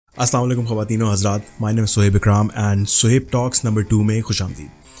अस्सलाम वालेकुम ख़वातीन और हज़रात, my name Sohaib Ikram and Sohaib talks number 2 में खुशामदीद।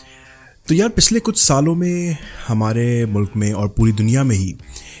 तो यार पिछले कुछ सालों में हमारे मुल्क में और पूरी दुनिया में ही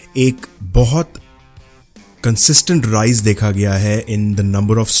एक बहुत कंसिस्टेंट राइज देखा गया है in the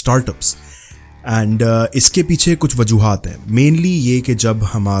number of startups and इसके पीछे कुछ वजूहात हैं। मेनली ये कि जब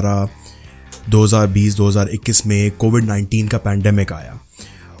हमारा 2020-2021 में कोविड-19 का पैंडेमिक आया,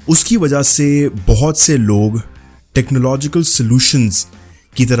 उसकी वजह से बहुत से लोग टेक्नोलॉजिकल सॉल्यूशंस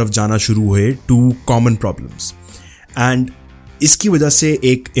की तरफ जाना शुरू हुए टू कॉमन प्रॉब्लम्स एंड इसकी वजह से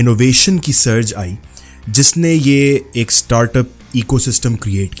एक इनोवेशन की सर्ज आई जिसने ये एक स्टार्टअप इकोसिस्टम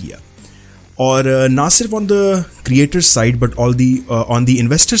क्रिएट किया। और ना सिर्फ on the creator side but on the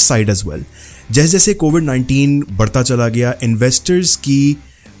investor side as well. जैसे जैसे कोविड-19 बढ़ता चला गया, इन्वेस्टर्स की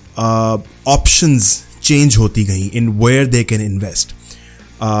ऑप्शंस चेंज होती गई in where they can invest.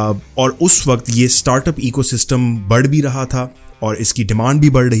 और उस वक्त ये स्टार्टअप इकोसिस्टम बढ़ भी रहा था और इसकी डिमांड भी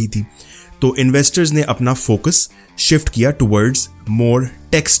बढ़ रही थी, तो इन्वेस्टर्स ने अपना फोकस शिफ्ट किया towards more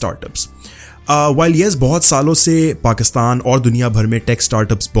tech startups. While yes, बहुत सालों से पाकिस्तान और दुनिया भर में टेक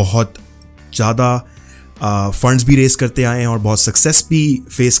स्टार्टअप्स बहुत ज़्यादा फंड्स भी रेस करते आए हैं और बहुत सक्सेस भी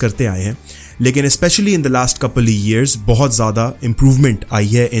फेस करते आए हैं, लेकिन specially in the last couple years बहुत ज़्यादा इम्प्रूवमेंट आई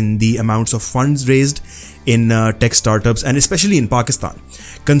है in the amounts of funds raised in tech startups and specially in Pakistan,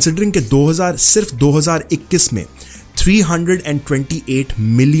 considering कि सिर्फ 2021 में $328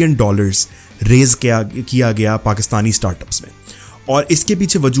 मिलियन रेज किया गया पाकिस्तानी स्टार्टअप्स में। और इसके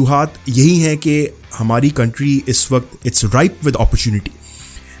पीछे वजूहात यही हैं कि हमारी कंट्री इस वक्त it's ripe with opportunity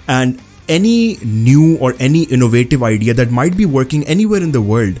and any new or any innovative idea that might be working anywhere in the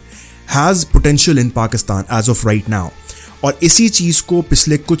world has potential in Pakistan as of right now। और इसी चीज़ को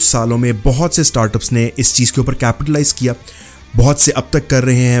पिछले कुछ सालों में बहुत से स्टार्टअप्स ने इस चीज़ के ऊपर कैपिटलाइज किया, बहुत से अब तक कर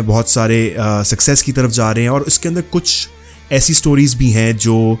रहे हैं, बहुत सारे सक्सेस की तरफ जा रहे हैं। और उसके अंदर कुछ ऐसी स्टोरीज भी हैं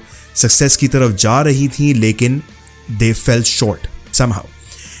जो सक्सेस की तरफ जा रही थी लेकिन they fell short somehow,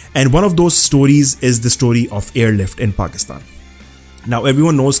 and one of those stories is the story of Airlift in Pakistan. Now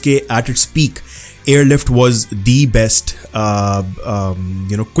everyone knows that at its peak Airlift was the best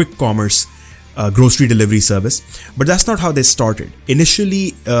quick commerce grocery delivery service, but that's not how they started initially.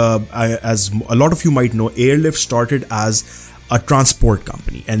 As a lot of you might know, Airlift started as a transport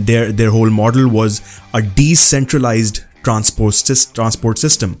company and their whole model was a decentralized transport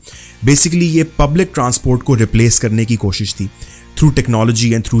system. Basically ये public transport को replace करने की कोशिश थी through technology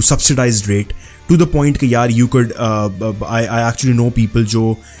and through subsidized rate, to the point कि यार you could I actually know people जो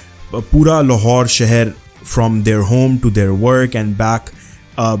पूरा लाहौर शहर from their home to their work and back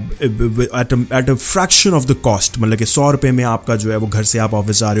at a fraction of the cost, मतलब कि 100 रुपये में आपका जो है वो घर से आप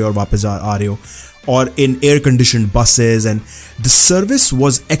ऑफिस जा रहे हो और वापस आ रहे हो, और in air conditioned buses, and the service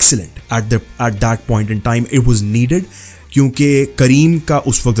was excellent at that point in time. It was needed क्योंकि करीम का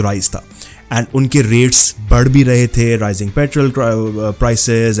उस वक्त राइज था एंड उनके रेट्स बढ़ भी रहे थे, rising petrol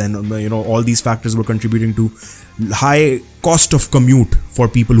prices and all these factors were contributing to high cost of commute for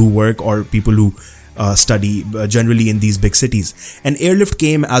people who work or people who study generally in these big cities. And Airlift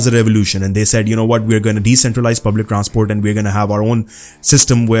came as a revolution and they said, you know what, we're going to decentralize public transport and we're going to have our own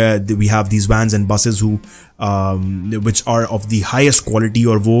system where we have these vans and buses who which are of the highest quality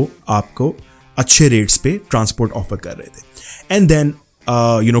और वो आपको अच्छे rates पे transport offer कर रहे थे। And then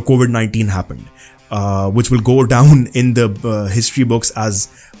COVID-19 happened, which will go down in the history books as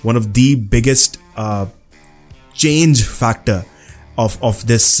one of the biggest change factor of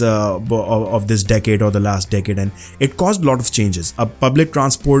this decade or the last decade, and it caused a lot of changes. Public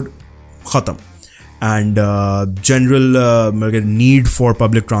transport khatam and general need for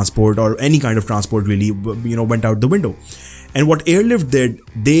public transport or any kind of transport really went out the window. And what Airlift did,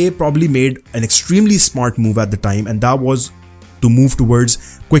 they probably made an extremely smart move at the time, and that was to move towards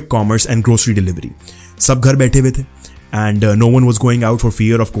quick commerce and grocery delivery. सब घर बैठे हुए थे and no one was going out for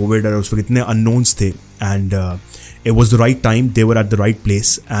fear of COVID, और उस वक्त इतने unknowns थे, and it was the right time, they were at the right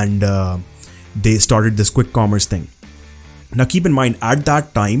place, and they started this quick commerce thing. Now keep in mind, at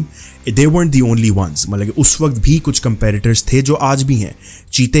that time they weren't the only ones. मतलब उस वक्त भी कुछ competitors थे जो आज भी हैं.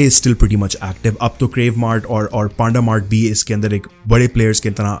 चीते is still pretty much active. अब तो क्रेव मार्ट और पांडा मार्ट भी इसके अंदर एक बड़े प्लेयर्स की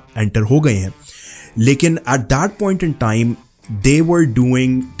तरह एंटर हो गए हैं, लेकिन at that point in time they were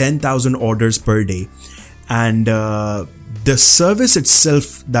doing 10,000 orders per day, and the service itself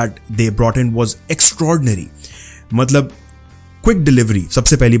that they brought in was extraordinary. मतलब क्विक डिलीवरी,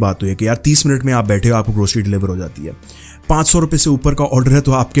 सबसे पहली बात तो ये कि यार 30 मिनट में आप बैठे हो, आपको ग्रोसरी डिलीवर हो जाती है। 500 रुपये से ऊपर का ऑर्डर है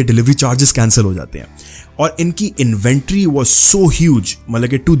तो आपके डिलीवरी चार्जेस कैंसिल हो जाते हैं। और इनकी इन्वेंट्री वॉज सो ह्यूज, मतलब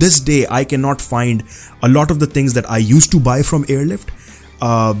कि to this day I can not find a lot of the things that I used to buy from Airlift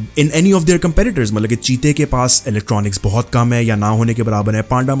in any of their competitors. मतलब कि चीते के पास इलेक्ट्रॉनिक्स बहुत कम है या ना होने के बराबर है.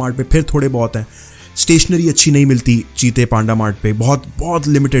 पांडा मार्ट पे फिर थोड़े बहुत हैं. स्टेशनरी अच्छी नहीं मिलती चीते पांडा मार्ट पे, बहुत बहुत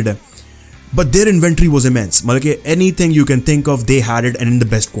लिमिटेड है. But their inventory was immense. मतलब कि anything you can think of they had it and in the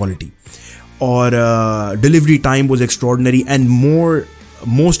best quality. और delivery time was extraordinary and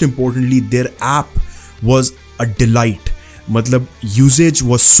most importantly their app was a delight. मतलब usage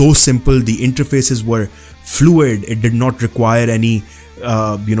was so simple, the interfaces were fluid, it did not require any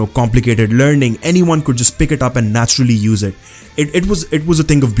complicated learning. Anyone could just pick it up and naturally use it. It was a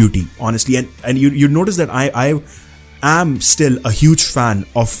thing of beauty, honestly. And you notice that I am still a huge fan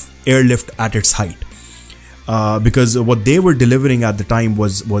of Airlift at its height, because what they were delivering at the time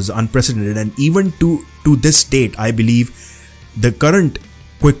was unprecedented. And even to this date, I believe the current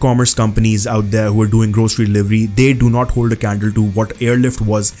quick commerce companies out there who are doing grocery delivery, they do not hold a candle to what Airlift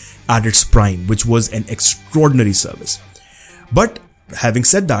was at its prime, which was an extraordinary service. But having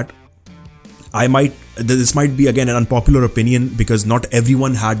said that, this might be again an unpopular opinion, because not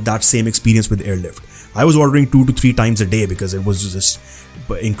everyone had that same experience with Airlift. I was ordering 2 to 3 times a day because it was just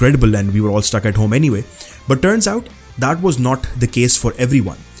incredible and we were all stuck at home anyway. But turns out that was not the case for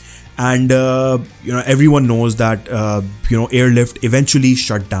everyone. And everyone knows that Airlift eventually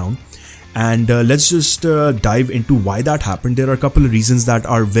shut down. And let's just dive into why that happened. There are a couple of reasons that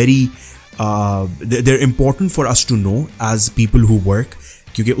are very they're important for us to know as people who work,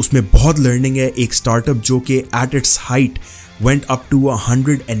 क्योंकि उसमें बहुत learning है. एक startup जो कि at its height went up to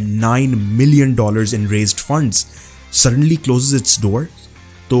 $109 million in raised funds suddenly closes its door.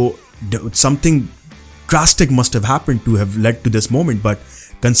 So something drastic must have happened to have led to this moment. But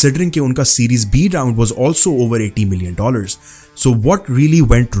considering कि उनका Series B round was also over $80 million. So what really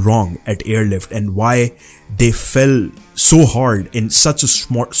went wrong at Airlift and why they fell so hard in such a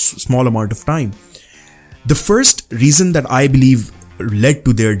small amount of time? The first reason that I believe led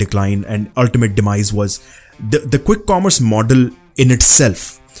to their decline and ultimate demise was the quick commerce model in itself.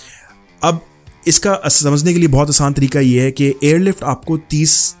 अब इसका समझने के लिए बहुत आसान तरीका ये है कि Airlift आपको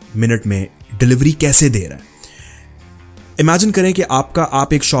 30 मिनट में डिलीवरी कैसे दे रहा है. इमेजिन करें कि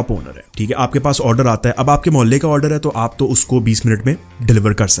आप एक शॉप ओनर है, ठीक है, आपके पास ऑर्डर आता है. अब आपके मोहल्ले का ऑर्डर है तो आप तो उसको 20 मिनट में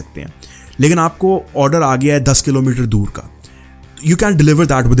डिलीवर कर सकते हैं. लेकिन आपको ऑर्डर आ गया है 10 किलोमीटर दूर का, you can deliver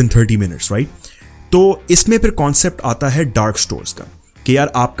that with in 30 minutes, right. तो इसमें फिर कॉन्सेप्ट आता है डार्क स्टोर्स का, कि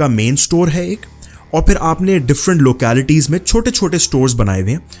यार आपका मेन स्टोर है एक, और फिर आपने डिफरेंट लोकेलिटीज में छोटे छोटे स्टोर्स बनाए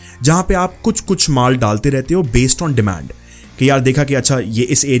हुए हैं जहां पे आप कुछ माल डालते रहते हो बेस्ड ऑन डिमांड. कि यार देखा कि अच्छा ये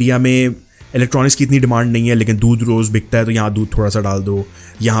इस एरिया में इलेक्ट्रॉनिक्स की इतनी डिमांड नहीं है लेकिन दूध रोज़ बिकता है, तो यहाँ दूध थोड़ा सा डाल दो,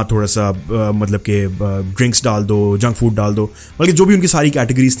 यहाँ थोड़ा सा मतलब कि ड्रिंक्स डाल दो, जंक फूड डाल दो. बल्कि जो भी उनकी सारी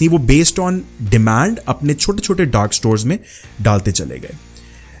कैटेगरीज थी वो बेस्ड ऑन डिमांड अपने छोटे छोटे डार्क स्टोर्स में डालते चले गए.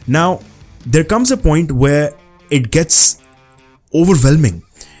 Now there comes a point where it gets overwhelming.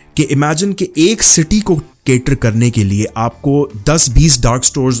 कि इमेजिन कि एक सिटी को केटर करने के लिए आपको 10-20 डार्क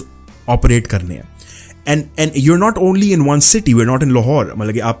स्टोर्स ऑपरेट करने हैं. And you're not only in one city, we're not in Lahore.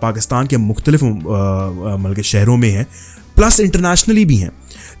 मतलब कि आप पाकिस्तान के मुख्तलिफ मतलब के शहरों में हैं, प्लस इंटरनेशनली भी हैं.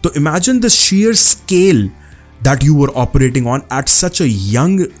 तो imagine the sheer scale that you were operating on at such a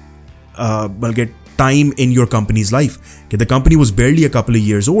young मतलब के time in your company's life. The company was barely a couple of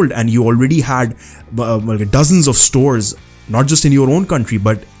years old and you already had dozens of stores, not just in your own country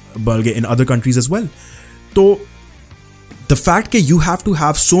but in other countries as well. So the fact that you have to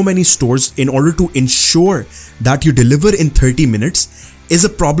have so many stores in order to ensure that you deliver in 30 minutes is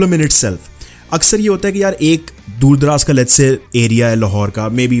a problem in itself. अक्सर ये होता है कि यार एक दूर दराज का लेट्स से एरिया है लाहौर का,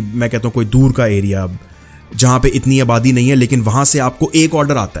 मे बी मैं कहता हूँ कोई दूर का एरिया जहाँ पे इतनी आबादी नहीं है, लेकिन वहाँ से आपको एक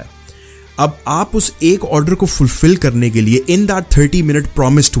ऑर्डर आता है. अब आप उस एक ऑर्डर को फुलफिल करने के लिए in that 30 minute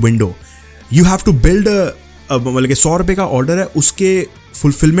promised window you have to build मतलब कि 100 रुपये का ऑर्डर है, उसके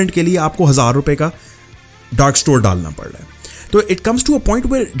फुलफिलमेंट के लिए आपको 1000 रुपये का डार्क स्टोर डालना पड़ रहा है. तो it comes to a point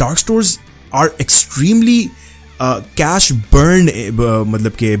where dark stores are extremely cash burn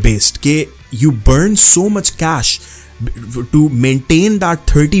मतलब के बेस्ड, के you burn so much cash to maintain that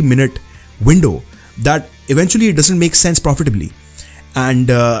 30 minute window that eventually it doesn't make sense profitably. And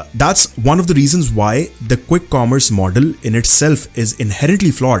that's one of the reasons why the quick commerce model in itself is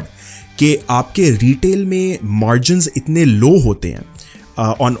inherently flawed. कि आपके retail में margins इतने low होते हैं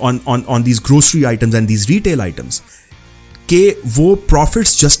on these grocery items and these retail items कि वो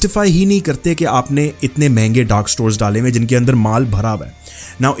profits justify ही नहीं करते कि आपने इतने महंगे dark stores डाले हुए जिनके अंदर माल भरा हुआ है.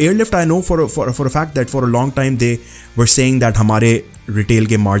 Now Airlift, I know for a fact that for a long time they were saying that हमारे retail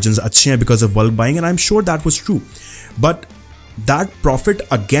के margins अच्छे हैं because of bulk buying, and I'm sure that was true. But that profit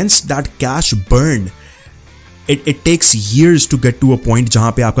against that cash burn, it takes years to get to a point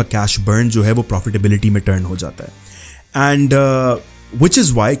जहाँ पे आपका cash burn जो है वो profitability में turn हो जाता है. And which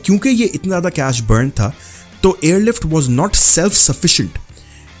is why, क्योंकि ये इतना ज़्यादा कैश बर्न था, तो Airlift was not self sufficient.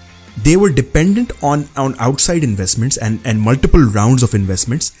 They were dependent on outside investments and multiple rounds of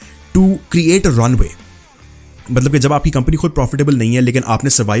investments to create a runway. मतलब कि जब आपकी कंपनी खुद प्रॉफिटेबल नहीं है लेकिन आपने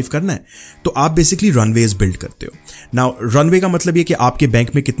सर्वाइव करना है, तो आप बेसिकली रनवेज बिल्ड करते हो. नाउ रनवे का मतलब ये कि आपके बैंक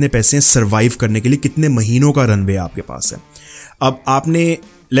में कितने पैसे हैं सर्वाइव करने के लिए, कितने महीनों का रनवे आपके पास है. अब आपने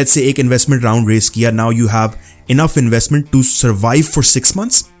लेट्स से एक इन्वेस्टमेंट राउंड रेस किया, now you have enough investment to survive for 6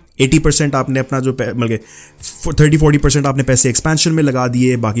 months. 80% आपने अपना जो मतलब 30-40% आपने पैसे एक्सपेंशन में लगा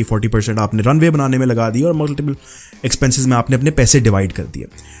दिए, बाकी 40% आपने रनवे बनाने में लगा दिए, और मल्टीपल एक्सपेंसेस में आपने अपने पैसे डिवाइड कर दिए.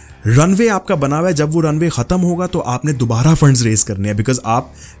 रनवे आपका बना हुआ है, जब वो रनवे खत्म होगा तो आपने दोबारा फंड्स रेज करने हैं, बिकॉज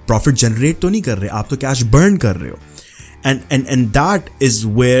आप प्रॉफिट जनरेट तो नहीं कर रहे, आप तो कैश बर्न कर रहे हो. And that is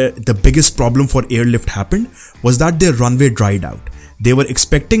where the biggest problem for Airlift happened, was that their runway dried out. They were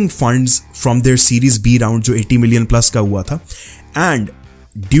expecting funds from their Series B round जो 80 million plus का हुआ था, and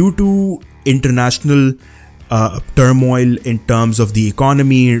due to international turmoil in terms of the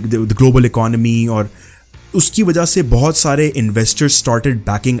economy, the global economy, और उसकी वजह से बहुत सारे investors started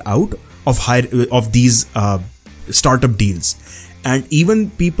backing out of these startup deals, and even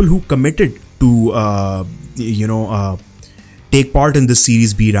people who committed to take part in this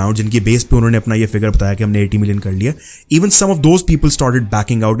Series B round, जिनके base पे उन्होंने अपना ये फिगर बताया कि हमने 80 million कर लिया, even some of those people started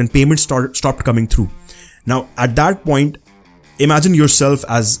backing out and payments stopped coming through. Now at that point, imagine yourself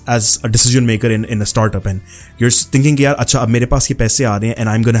as a decision maker in a startup, and you're thinking कि यार अच्छा अब मेरे पास ये पैसे आ रहे हैं and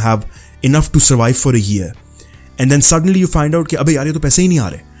I'm gonna have enough to survive for a year, and then suddenly you find out कि अबे यार ये तो पैसे ही नहीं आ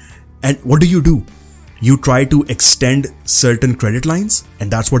रहे, and what do? You try to extend certain credit lines,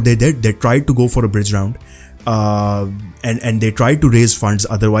 and that's what they did. They tried to go for a bridge round, and they tried to raise funds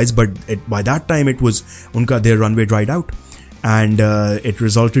otherwise, but by that time it was their runway dried out, and it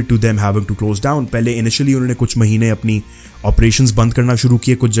resulted to them having to close down. पहले initially उन्होंने कुछ महीने अपनी operations बंद करना शुरू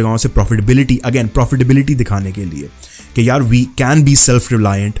किए कुछ जगहों से, profitability दिखाने के लिए कि यार we can be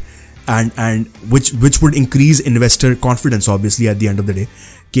self-reliant, and which would increase investor confidence obviously at the end of the day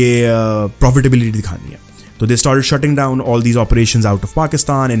कि profitability दिखानी है. So they started shutting down all these operations out of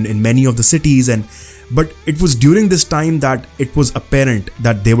Pakistan and in many of the cities, but it was during this time that it was apparent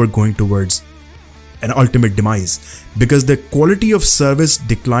that they were going towards an ultimate demise, because the quality of service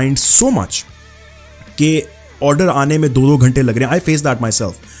declined so much कि order आने में 2-2 घंटे लग रहे हैं. I faced that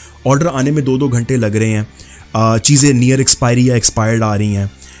myself. Order आने में 2-2 घंटे लग रहे हैं, चीज़ें near expiry या expired आ रही हैं,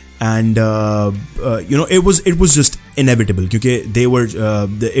 and it was just inevitable क्योंकि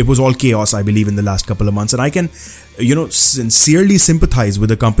it was all chaos, I believe, in the last couple of months, and I can sincerely sympathize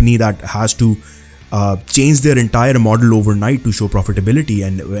with a company that has to change their entire model overnight to show profitability,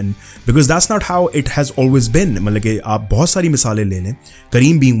 and because that's not how it has always been. मतलब कि आप बहुत सारी मिसालें ले लें,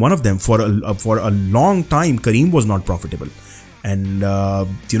 Kareem being one of them. For a long time Kareem was not profitable, and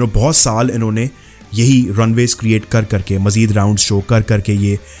बहुत साल इन्होंने यही रनवेज क्रिएट करके मज़ीद राउंड शो करके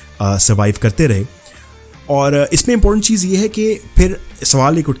ये सर्वाइव करते रहे. और इसमें इंपॉर्टेंट चीज़ ये है कि फिर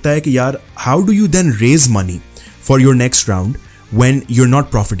सवाल एक उठता है कि यार how do you then raise money for your next round when you are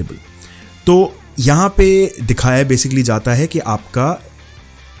not profitable. तो यहाँ पे दिखाया बेसिकली जाता है कि आपका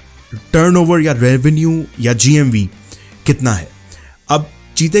टर्नओवर या रेवेन्यू या GMV कितना है. अब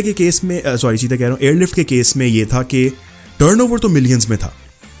चीते के केस में चीता कह रहा हूँ, एयरलिफ्ट के केस में ये था कि टर्नओवर तो मिलियंस में था,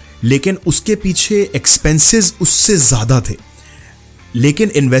 लेकिन उसके पीछे एक्सपेंसेस उससे ज़्यादा थे. लेकिन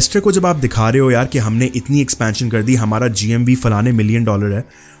इन्वेस्टर को जब आप दिखा रहे हो यार कि हमने इतनी एक्सपेंशन कर दी, हमारा GMV फलाने $1 million है,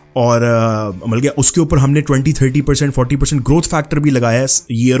 और मतलब उसके ऊपर हमने 20-30% 40% ग्रोथ फैक्टर भी लगाया है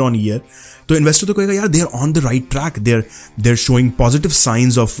ईयर ऑन ईयर, तो इन्वेस्टर तो कहेगा यार they are on the right track, they are showing positive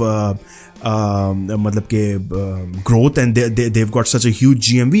signs of मतलब के growth, and they've got such a huge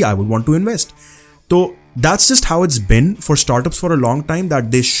GMV, I would want to invest. तो that's just how it's been for startups for a long time, that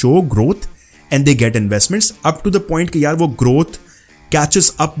they show growth and they get investments up to the point कि यार वो growth catches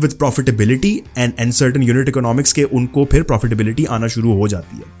up with profitability and certain unit economics के उनको फिर profitability आना शुरू हो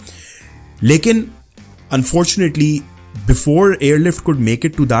जाती है. लेकिन unfortunately before Airlift could make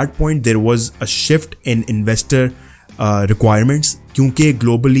it to that point, there was a shift in investor requirements, क्योंकि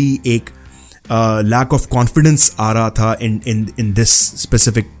globally एक lack of confidence आ रहा था in this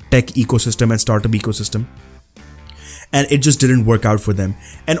specific tech ecosystem and startup ecosystem, and it just didn't work out for them.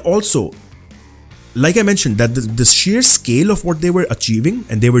 And also, like I mentioned, that the sheer scale of what they were achieving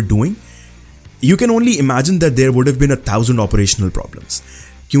and they were doing, you can only imagine that there would have been 1,000 operational problems.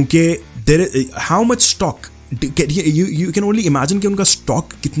 क्योंकि how much stock, you can only imagine कि उनका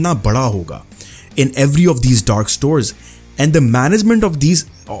stock कितना बड़ा होगा in every of these dark stores, and the management of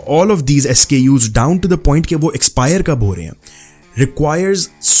all of these SKUs down to the point कि वो expire कब हो रहे हैं requires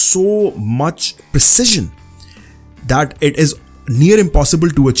so much precision that it is near impossible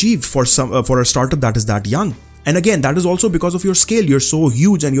to achieve for a startup that is that young. And again, that is also because of your scale. You're so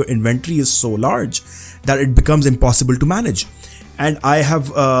huge and your inventory is so large that it becomes impossible to manage. And I have,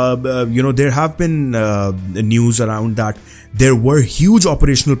 there have been news around that there were huge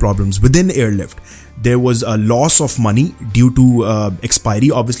operational problems within Airlift. There was a loss of money due to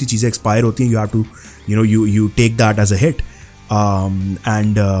expiry. Obviously, cheezein expire hoti hain. You have to, you take that as a hit.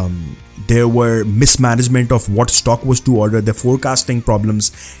 There were mismanagement of what stock was to order, the forecasting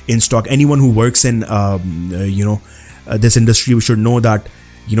problems in stock. Anyone who works in, this industry should know that,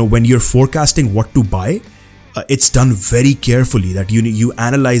 when you're forecasting what to buy, it's done very carefully, that you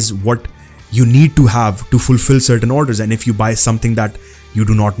analyze what you need to have to fulfill certain orders. And if you buy something that you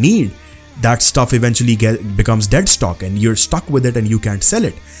do not need, that stuff eventually becomes dead stock and you're stuck with it and you can't sell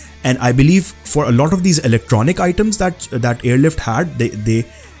it. And I believe for a lot of these electronic items that Airlift had,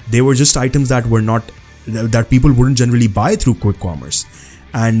 they were just items that were not, that people wouldn't generally buy through quick commerce.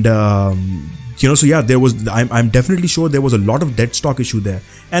 And so yeah, there was, I'm definitely sure there was a lot of dead stock issue there,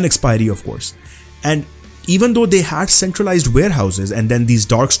 and expiry, of course. And even though they had centralized warehouses and then these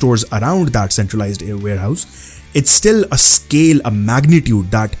dark stores around that centralized warehouse, it's still a scale, a magnitude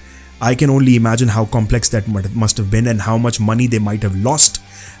that I can only imagine how complex that must have been and how much money they might have lost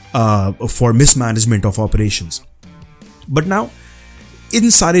for mismanagement of operations. But now, in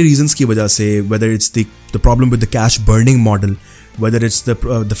सारे reasons की वजह से, whether it's the problem with the cash burning model, whether it's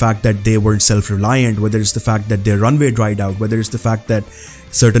the fact that they weren't self-reliant, whether it's the fact that their runway dried out, whether it's the fact that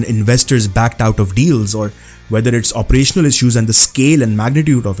certain investors backed out of deals, or whether it's operational issues and the scale and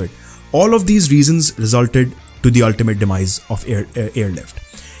magnitude of it, all of these reasons resulted to the ultimate demise of Airlift.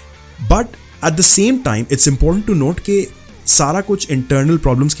 But at the same time, it's important to note कि सारा कुछ internal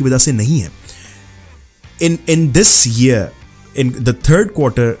problems की वजह से नहीं है. In this year, in the third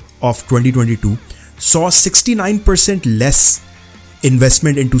quarter of 2022, saw 69% less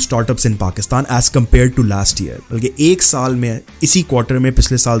investment into startups in Pakistan as compared to last year. बल्कि एक साल में, इसी क्वार्टर में,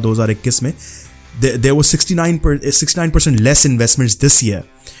 पिछले साल 2021 में, there was 69% less investments this year,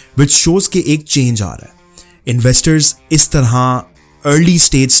 which shows कि एक change आ रहा है. Investors इस तरह early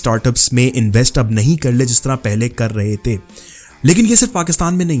stage startups में invest अब नहीं कर ले जिस तरह पहले कर रहे थे. लेकिन ये सिर्फ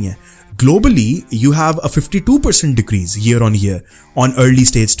पाकिस्तान में नहीं है. Globally, you have a 52% decrease year on year on early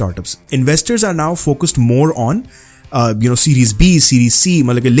stage startups. Investors are now focused more on Series B, Series C,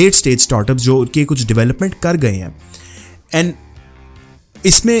 मतलब late stage startups जो उनके कुछ development कर गए हैं. And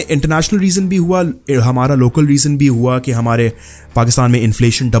इसमें इंटरनेशनल रीज़न भी हुआ, हमारा लोकल रीज़न भी हुआ कि हमारे पाकिस्तान में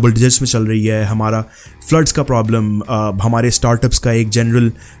इन्फ्लेशन डबल डिजिट्स में चल रही है, हमारा फ्लड्स का प्रॉब्लम, हमारे स्टार्टअप्स का एक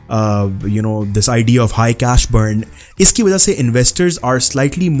general this idea of high cash burn, इसकी वजह से investors are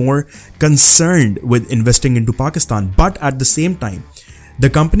slightly more concerned with investing into Pakistan. But at the same time, the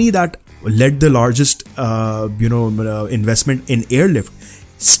company that led the largest investment in Airlift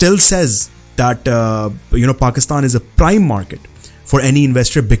still says that Pakistan is a prime market for any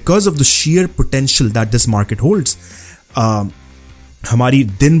investor because of the sheer potential that this market holds. हमारी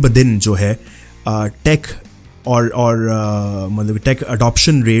दिन ब दिन जो है take और मतलब take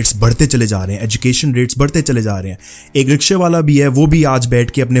adoption rates बढ़ते चले जा रहे हैं, एजुकेशन रेट्स बढ़ते चले जा रहे हैं. एक रिक्शे वाला भी है, वो भी आज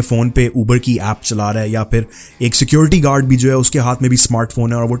बैठ के अपने फ़ोन पे ऊबर की ऐप चला रहा है, या फिर एक सिक्योरिटी गार्ड भी जो है उसके हाथ में भी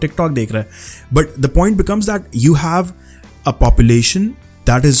स्मार्टफोन है और वो टिकटॉक देख रहा है. But the point becomes that you have a population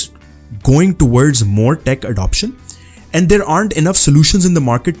that is going towards more tech adoption, and there aren't enough solutions in the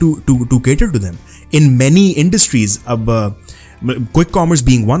market to cater to them in many industries. Quick commerce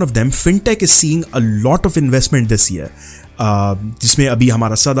being one of them, fintech is seeing a lot of investment this year, जिसमें अभी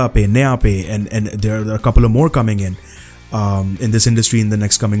हमारा सदा पे, नया पे, and there are a couple of more coming in this industry in the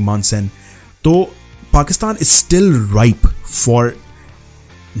next coming months. And तो Pakistan is still ripe for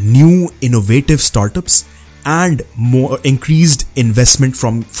new innovative startups and more increased investment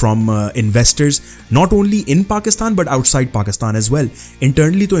from investors, not only in Pakistan but outside Pakistan as well.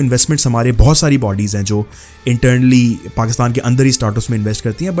 Internally तो investments हमारे बहुत सारी bodies हैं जो internally Pakistan के अंदर ही startups में invest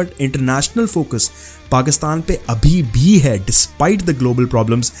करती हैं, but international focus पाकिस्तान पे अभी भी है despite the global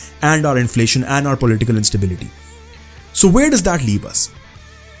problems and our inflation and our political instability. So where does that leave us?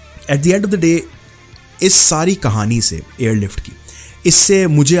 At the end of the day, इस सारी कहानी से एयरलिफ्ट की, इससे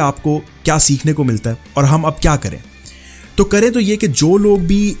मुझे आपको क्या सीखने को मिलता है और हम अब क्या करें? तो करें तो ये कि जो लोग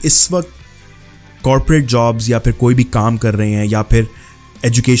भी इस वक्त कॉर्पोरेट जॉब्स या फिर कोई भी काम कर रहे हैं या फिर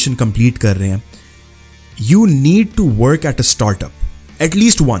एजुकेशन कंप्लीट कर रहे हैं, you need to work at a startup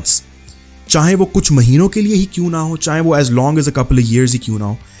at least once, चाहे वो कुछ महीनों के लिए ही क्यों ना हो, चाहे वो as long as a couple of years ही क्यों ना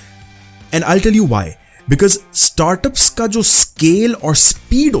हो. And I tell you why. Because startups का जो स्केल और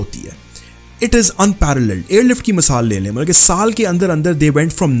स्पीड होती है, It is unparalleled. Airlift की मिसाल ले लें, मतलब कि साल के अंदर अंदर they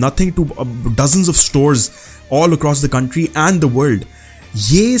went from nothing to dozens of stores all across the country and the world.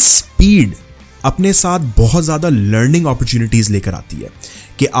 ये speed अपने साथ बहुत ज़्यादा learning opportunities लेकर आती है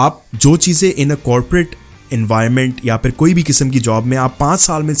कि आप जो चीज़ें in a corporate environment या फिर कोई भी किस्म की जॉब में आप 5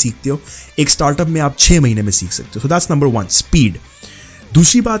 साल में सीखते हो, एक स्टार्टअप में आप 6 महीने में सीख सकते हो. So that's number 1, speed.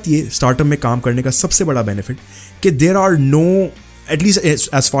 दूसरी बात ये स्टार्टअप में काम करने का सबसे बड़ा बेनिफिट कि there are no, at least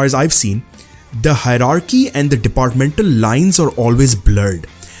as far as I've seen, the hierarchy and the departmental lines are always blurred.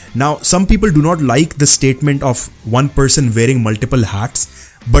 Now, some people do not like the statement of one person wearing multiple hats,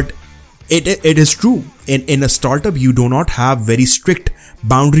 but it is true. In a startup, you do not have very strict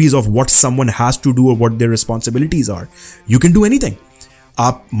boundaries of what someone has to do or what their responsibilities are. You can do anything.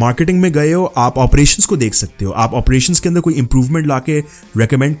 आप marketing में गए हो, आप operations को देख सकते हो, आप ऑपरेशंस के अंदर कोई इंप्रूवमेंट लाके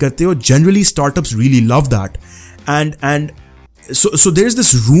रेकमेंड करते हो. Generally startups really love that and So there's this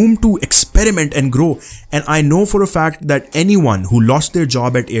room to experiment and grow, and I know for a fact that anyone who lost their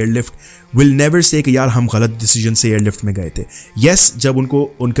job at Airlift will never say कि यार हम गलत decision से Airlift में गए थे. Yes, जब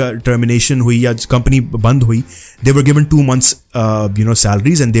उनका termination हुई या कंपनी बंद हुई, they were given 2 months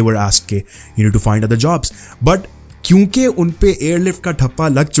salaries and they were asked के to find other jobs. But क्योंकि उन पे Airlift का ठप्पा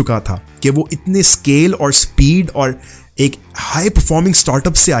लग चुका था कि वो इतने स्केल और स्पीड और एक हाई परफॉर्मिंग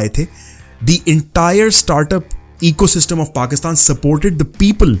स्टार्टअप से आए थे, the entire startup ecosystem of Pakistan supported the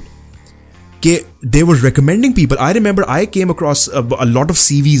people. They were recommending people. I remember I came across a lot of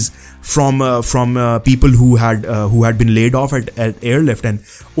CVs from people who had been laid off at Airlift, and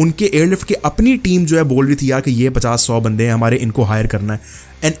उनके Airlift के अपनी team जो है बोल रही थी यार कि ये 50-100 बंदे हैं हमारे, इनको हायर करना है.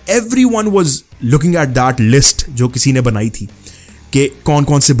 And everyone was looking at that list जो किसी ने बनाई थी कि कौन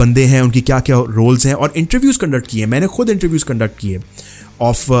कौन से बंदे हैं, उनकी क्या क्या रोल्स हैं, और इंटरव्यूज कंडक्ट किए. मैंने खुद इंटरव्यूज कंडक्ट किए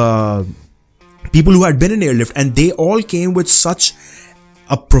of people who had been in Airlift, and they all came with such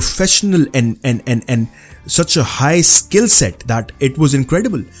a professional and such a high skill set that it was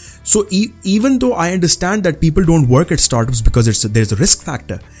incredible. So even though I understand that people don't work at startups because there's a risk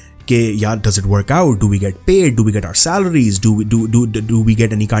factor, कि यार does it work out, do we get paid, do we get our salaries, do we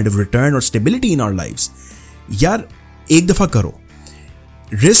get any kind of return or stability in our lives. यार एक दफा करो.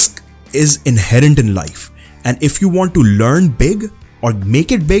 Risk is inherent in life, and if you want to learn big or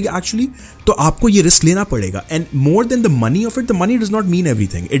make it big actually, तो आपको ये risk लेना पड़ेगा. And more than the money of it, the money does not mean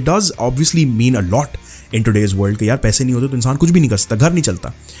everything. It does obviously mean a lot in today's world कि यार पैसे नहीं होते तो इंसान कुछ भी नहीं कर सकता, घर नहीं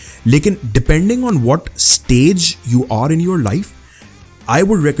चलता. लेकिन depending on what stage you are in your life, I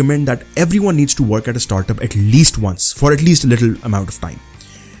would recommend that everyone needs to work at a startup at least once for at least a little amount of time.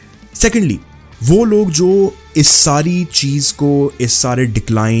 Secondly, वो लोग जो इस सारी चीज़ को, इस सारे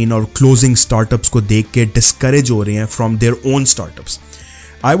decline और closing startups को देख के डिस्करेज हो रहे हैं from their own startups,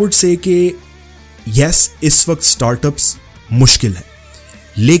 I would say कि यस, इस वक्त स्टार्टअप्स मुश्किल हैं,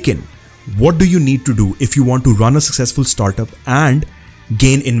 लेकिन what do you need to do if you want to run a successful startup and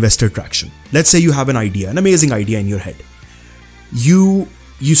gain investor traction? Let's say you have an idea, an amazing idea in your head.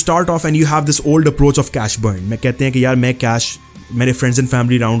 You start off and you have this old approach of cash burn. मैं कहते हैं कि यार मैं cash मेरे friends and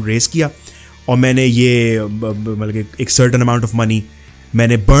family round raise किया और मैंने ये मतलब एक सर्टन अमाउंट ऑफ मनी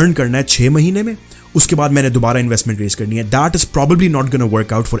मैंने बर्न करना है 6 महीने में, उसके बाद मैंने दोबारा इन्वेस्टमेंट रेस करनी है. That is probably not gonna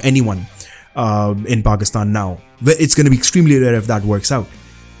work out for anyone in Pakistan now. It's going to be extremely rare if that works out.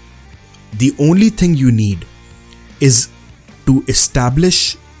 The only thing you need is to establish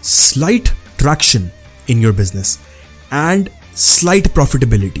slight traction in your business and slight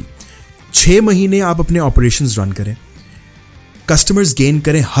profitability. 6 महीने आप अपने operations run करें, customers gain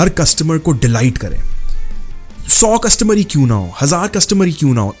करें, हर customer को delight करें. 100 customer ही क्यों ना हो, 1000 कस्टमर ही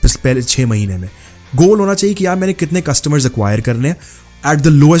क्यों ना हो, पहले 6 महीने में गोल होना चाहिए कि यार मैंने कितने कस्टमर्स एक्वायर करने हैं at the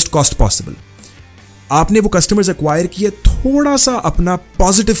lowest cost possible. आपने वो कस्टमर्स एक्वायर किए, थोड़ा सा अपना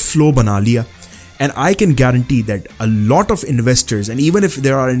पॉजिटिव फ्लो बना लिया, and I can guarantee that a lot of investors, and even if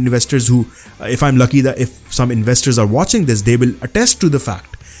there are investors who, if I'm lucky that if some investors are watching this, they will attest to the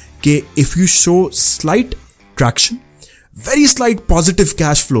fact that if you show slight traction, very slight positive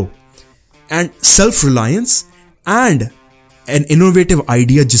cash flow and self-reliance and an innovative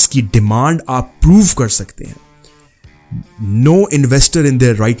idea जिसकी demand आप prove कर सकते हैं, no investor in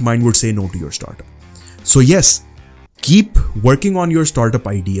their right mind would say no to your startup. So yes, keep working on your startup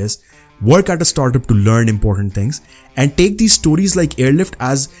ideas, work at a startup to learn important things, and take these stories like Airlift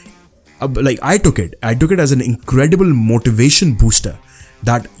as like I took it as an incredible motivation booster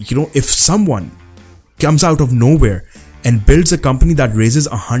that, you know, if someone comes out of nowhere and builds a company that raises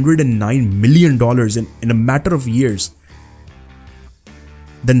 $109 million in a matter of years,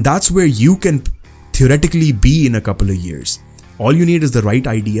 then that's where you can theoretically be in a couple of years. All you need is the right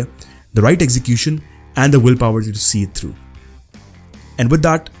idea, the right execution, and the willpower to see it through. And with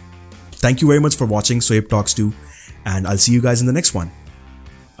that, Thank you very much for watching Sohaib Talks 2, and I'll see you guys in the next one.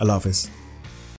 Allah Hafiz.